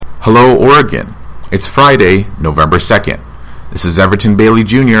Hello, Oregon. It's Friday, November 2nd. This is Everton Bailey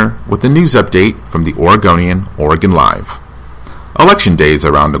Jr. with a news update from the Oregonian, Oregon Live. Election day is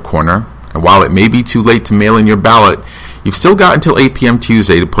around the corner, and while it may be too late to mail in your ballot, you've still got until 8 p.m.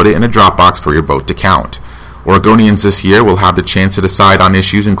 Tuesday to put it in a drop box for your vote to count. Oregonians this year will have the chance to decide on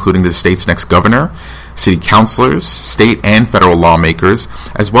issues including the state's next governor, city councilors, state and federal lawmakers,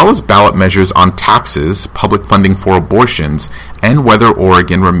 as well as ballot measures on taxes, public funding for abortions, and whether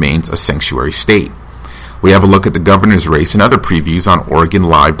Oregon remains a sanctuary state. We have a look at the governor's race and other previews on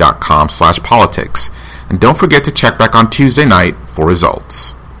OregonLive.com/politics. And don't forget to check back on Tuesday night for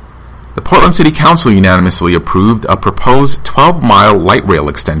results. The Portland City Council unanimously approved a proposed 12-mile light rail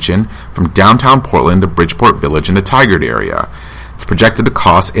extension from downtown Portland to Bridgeport Village in the Tigard area. It's projected to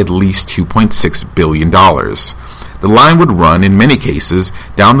cost at least $2.6 billion. The line would run, in many cases,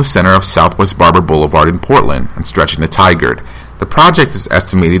 down the center of Southwest Barber Boulevard in Portland and stretch into Tigard. The project is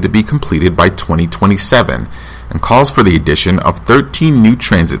estimated to be completed by 2027 and calls for the addition of 13 new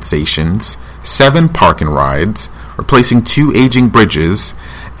transit stations, 7 park and rides, replacing 2 aging bridges,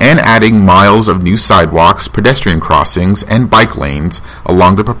 and adding miles of new sidewalks, pedestrian crossings, and bike lanes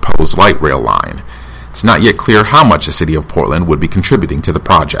along the proposed light rail line. It's not yet clear how much the city of Portland would be contributing to the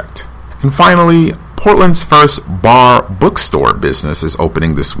project. And finally, Portland's first bar bookstore business is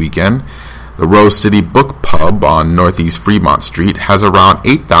opening this weekend. The Rose City Book Pub on Northeast Fremont Street has around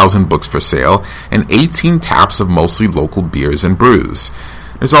 8,000 books for sale and 18 taps of mostly local beers and brews.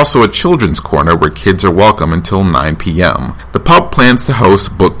 There's also a children's corner where kids are welcome until 9 p.m. The pub plans to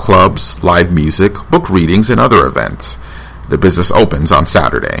host book clubs, live music, book readings, and other events. The business opens on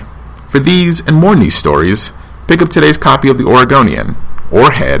Saturday. For these and more news stories, pick up today's copy of The Oregonian or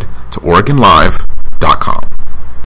head to OregonLive.com.